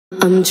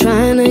I'm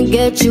trying to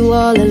get you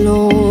all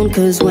alone,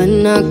 'cause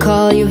when I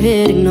call you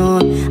hit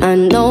ignore. I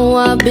know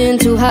I've been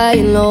too high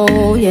and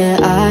low, yeah,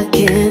 I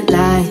can't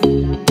lie.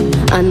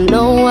 I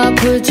know I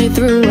put you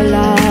through a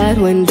lot.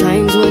 When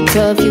times were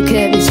tough, you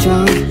kept me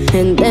strong.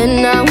 And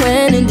then I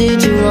went and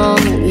did you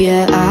wrong,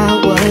 yeah,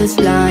 I was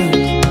blind.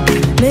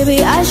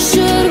 Maybe I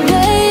should